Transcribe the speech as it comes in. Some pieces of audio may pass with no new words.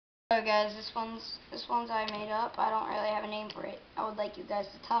So guys, this one's I made up. I don't really have a name for it. I would like you guys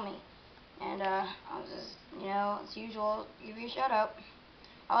to tell me. And I'll just, as usual, give you a shout out.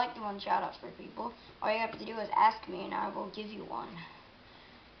 I like doing shout outs for people. All you have to do is ask me and I will give you one.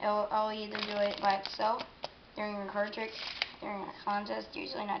 I'll either do it by itself during a card trick, during a contest,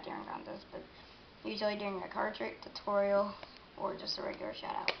 usually not during a contest, but usually during a card trick, tutorial, or just a regular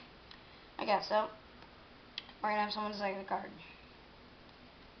shout out. Okay, so we're gonna have someone select a card.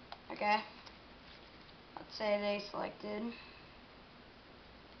 Okay, let's say they selected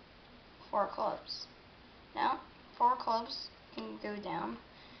 4 clubs. Now, 4 clubs can go down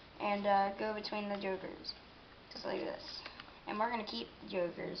and go between the jokers, just like this. And we're going to keep the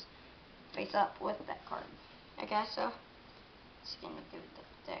jokers face up with that card. Okay, so just going to give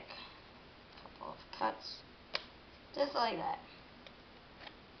the deck a couple of cuts, just like that.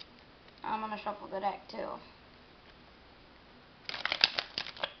 I'm going to shuffle the deck too.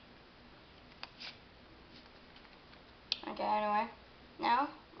 Okay, anyway, now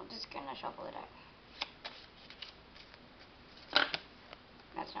we're just going to shuffle the deck.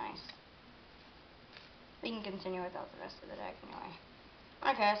 That's nice. We can continue without the rest of the deck anyway.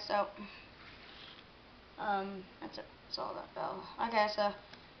 Okay, so that's it. That's all that bell. Okay, so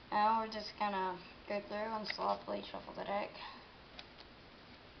now we're just gonna go through and softly shuffle the deck.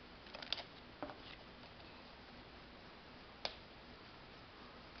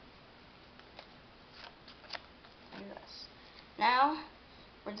 Like this. Now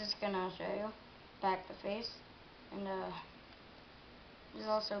we're just gonna show you back the face, and there's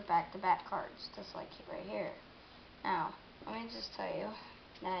also back-to-back cards, just like right here. Now, let me just tell you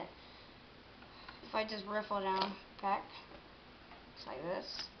that if I just riffle down back, just like this,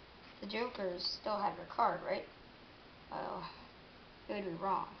 the jokers still have your card, right? Well, it would be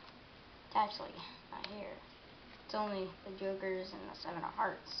wrong. It's actually not here. It's only the jokers and the 7 of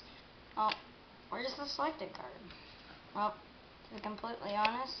hearts. Well, where's the selected card? Well, to be completely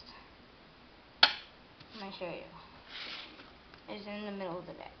honest, let me show you. It's in the middle of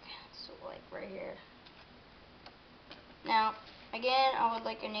the deck. So, like, right here. Now, again, I would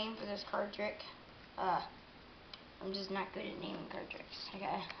like a name for this card trick. I'm just not good at naming card tricks,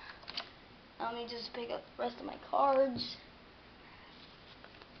 okay? Let me just pick up the rest of my cards.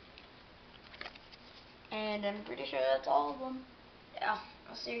 And I'm pretty sure that's all of them. Yeah,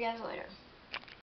 I'll see you guys later.